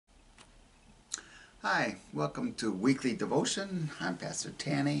Hi, welcome to Weekly Devotion. I'm Pastor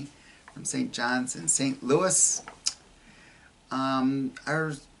Tanney from St. John's in St. Louis.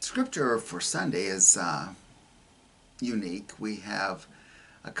 Our scripture for Sunday is unique. We have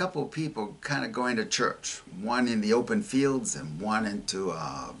a couple of people kind of going to church, one in the open fields and one into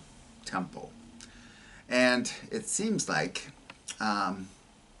a temple. And it seems like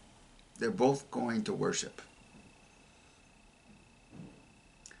they're both going to worship.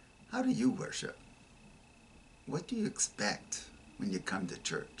 How do you worship? What do you expect when you come to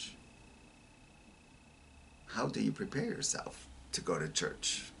church? How do you prepare yourself to go to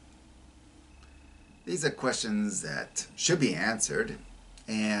church? These are questions that should be answered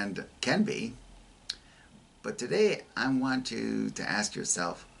and can be, but today I want you to ask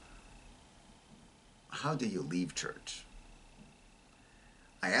yourself, how do you leave church?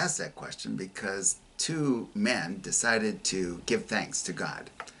 I ask that question because two men decided to give thanks to God,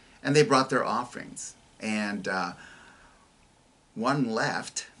 and they brought their offerings. And one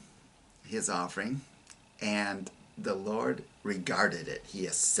left his offering, and the Lord regarded it. He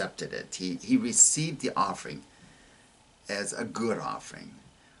accepted it. He received the offering as a good offering.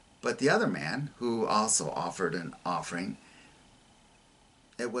 But the other man, who also offered an offering,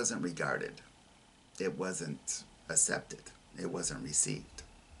 it wasn't regarded. It wasn't accepted. It wasn't received.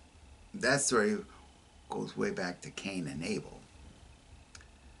 That story goes way back to Cain and Abel.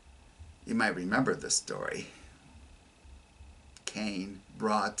 You might remember the story. Cain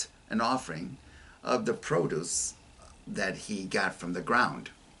brought an offering of the produce that he got from the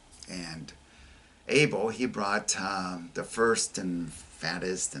ground. And Abel, he brought the first and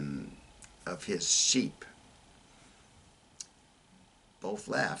fattest of his sheep. Both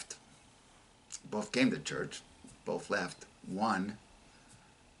left. Both came to church. Both left. One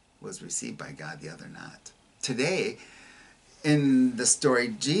was received by God, the other not. Today, in the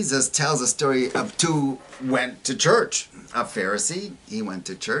story, Jesus tells a story of two went to church. A Pharisee, he went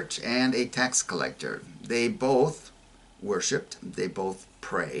to church, and a tax collector. They both worshiped. They both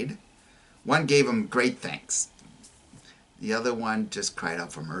prayed. One gave him great thanks. The other one just cried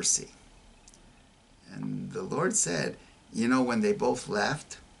out for mercy. And the Lord said, you know, when they both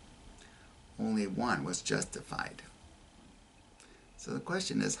left, only one was justified. So the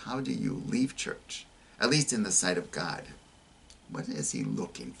question is, how do you leave church? At least in the sight of God. What is he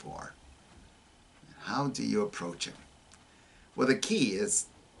looking for? How do you approach him? Well, the key is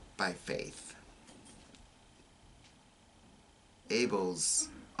by faith. Abel's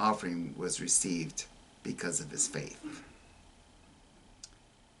offering was received because of his faith.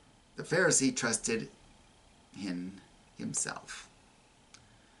 The Pharisee trusted in himself.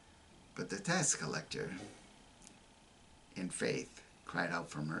 But the tax collector, in faith, cried out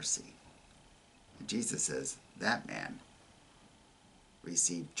for mercy. And Jesus says, that man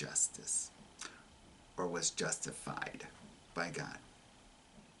received justice, or was justified by God.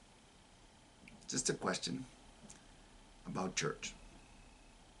 Just a question about church.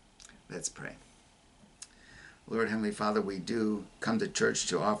 Let's pray. Lord, Heavenly Father, we do come to church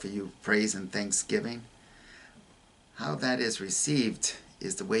to offer you praise and thanksgiving. How that is received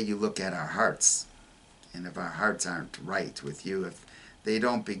is the way you look at our hearts. And if our hearts aren't right with you, if they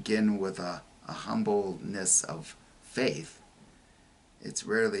don't begin with a humbleness of faith, it's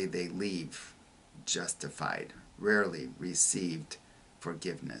rarely they leave justified, rarely received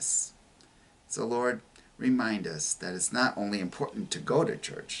forgiveness. So Lord, remind us that it's not only important to go to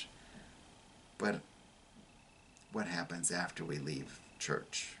church, but what happens after we leave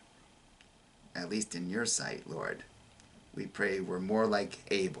church. At least in your sight, Lord, we pray we're more like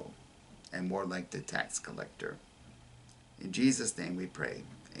Abel and more like the tax collector. In Jesus' name we pray.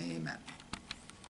 Amen.